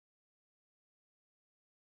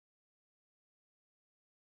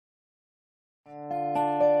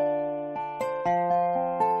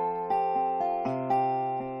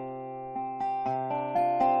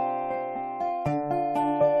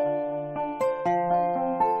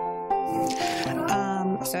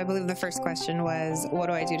So I believe the first question was, what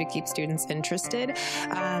do I do to keep students interested?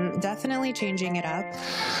 Definitely changing it up.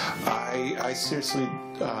 I seriously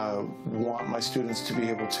want my students to be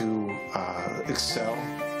able to excel.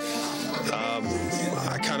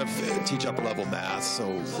 I kind of teach upper level math, so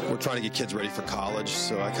we're trying to get kids ready for college.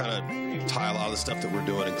 So I kind of tie a lot of the stuff that we're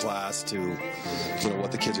doing in class to,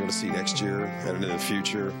 what the kids are going to see next year and into the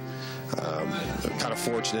future. I'm kind of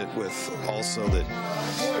fortunate with also that,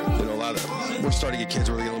 we're starting to get kids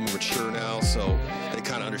where they're a little more mature now, so they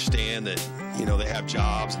kind of understand that, they have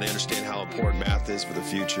jobs and they understand how important math is for the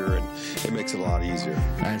future, and it makes it a lot easier.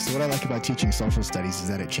 All right, so what I like about teaching social studies is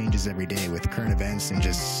that it changes every day with current events and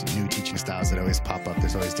just new teaching styles that always pop up.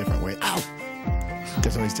 There's always different ways.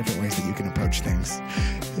 There's always different ways that you can approach things.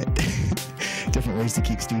 Different ways to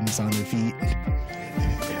keep students on their feet,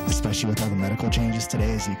 especially with all the medical changes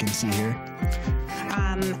today, as you can see here.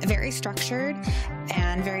 Very structured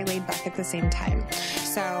and very laid back at the same time.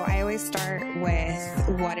 So I always start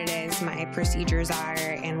with what it is my procedures are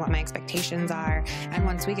and what my expectations are. And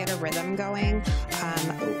once we get a rhythm going,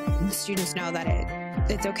 the students know that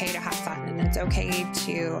it's okay to have fun and it's okay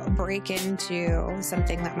to break into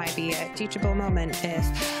something that might be a teachable moment if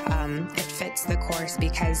it fits the course,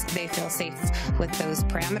 because they feel safe with those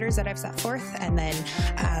parameters that I've set forth, and then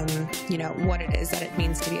what it is that it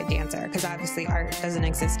means to be a dancer, because obviously art doesn't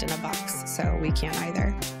exist in a box, so we can't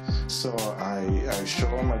either. So I show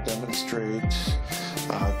them, I demonstrate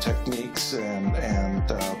techniques and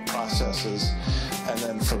processes, and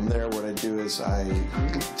then from there what I do is I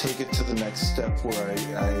take it to the next step where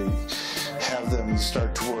I have them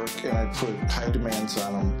start to work, and I put high demands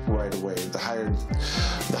on them right away. The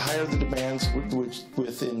higher the demands, which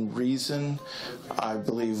within reason, I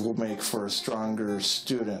believe will make for a stronger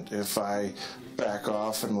student. If I back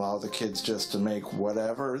off and allow the kids just to make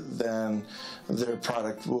whatever, then their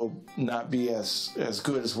product will not be as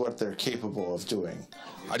good as what they're capable of doing.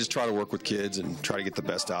 I just try to work with kids and try to get the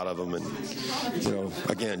best out of them, and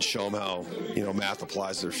again, show them how math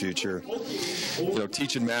applies to their future.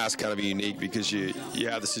 Teaching math is kind of unique because you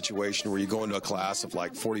have the situation where you go into a class of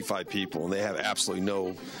like 45 people and they have absolutely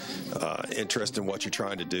no interest in what you're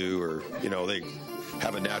trying to do, or they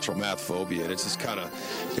have a natural math phobia, and it's kind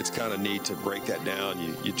of neat to break that down.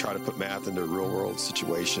 You try to put math into real world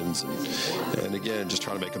situations, and again, just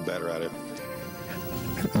trying to make them better at it.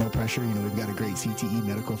 No pressure. We've got a great CTE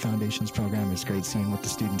Medical Foundations program. It's great seeing what the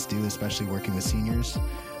students do, especially working with seniors.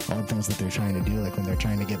 All the things that they're trying to do, like when they're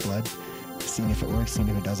trying to get blood, seeing if it works, seeing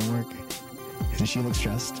if it doesn't work. Does she look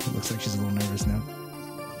stressed? It looks like she's a little nervous now.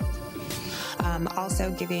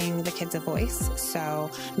 Also giving the kids a voice, so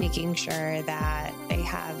making sure that they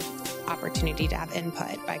have opportunity to have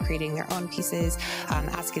input by creating their own pieces,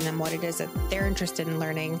 asking them what it is that they're interested in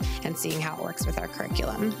learning, and seeing how it works with our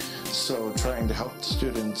curriculum. So trying to help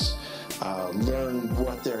students learn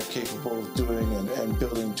what they're capable of doing and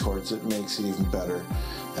building towards it makes it even better,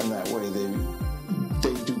 and that way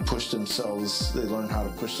they do push themselves, they learn how to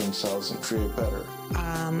push themselves and create better.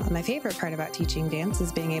 My favorite part about teaching dance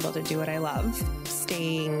is being able to do what I love,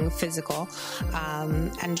 staying physical,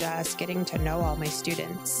 and just getting to know all my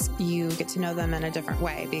students. You get to know them in a different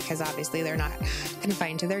way because obviously they're not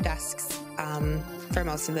confined to their desks for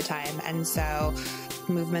most of the time, and so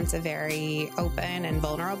movement's a very open and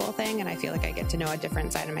vulnerable thing, and I feel like I get to know a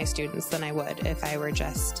different side of my students than I would if I were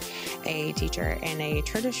just a teacher in a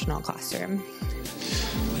traditional classroom.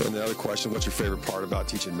 And the other question, what's your favorite part about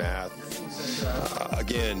teaching math?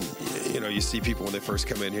 Again, you see people when they first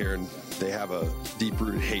come in here and they have a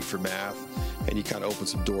deep-rooted hate for math, and you kind of open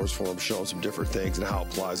some doors for them, show them some different things and how it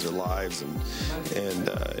applies to their lives, and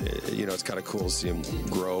it's kind of cool to see them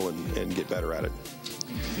grow and get better at it.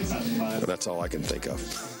 And that's all I can think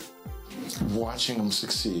of. Watching them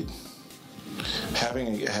succeed.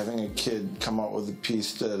 Having a kid come out with a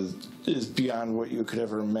piece that is beyond what you could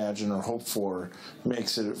ever imagine or hope for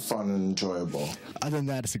makes it fun and enjoyable. Other than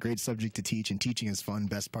that, it's a great subject to teach, and teaching is fun.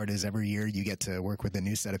 Best part is every year you get to work with a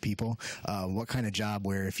new set of people. What kind of job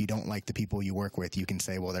where if you don't like the people you work with, you can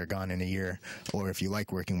say, well, they're gone in a year, or if you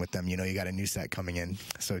like working with them, you got a new set coming in.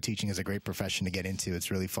 So teaching is a great profession to get into.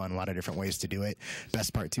 It's really fun, a lot of different ways to do it.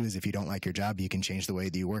 Best part too is if you don't like your job, you can change the way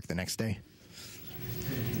that you work the next day.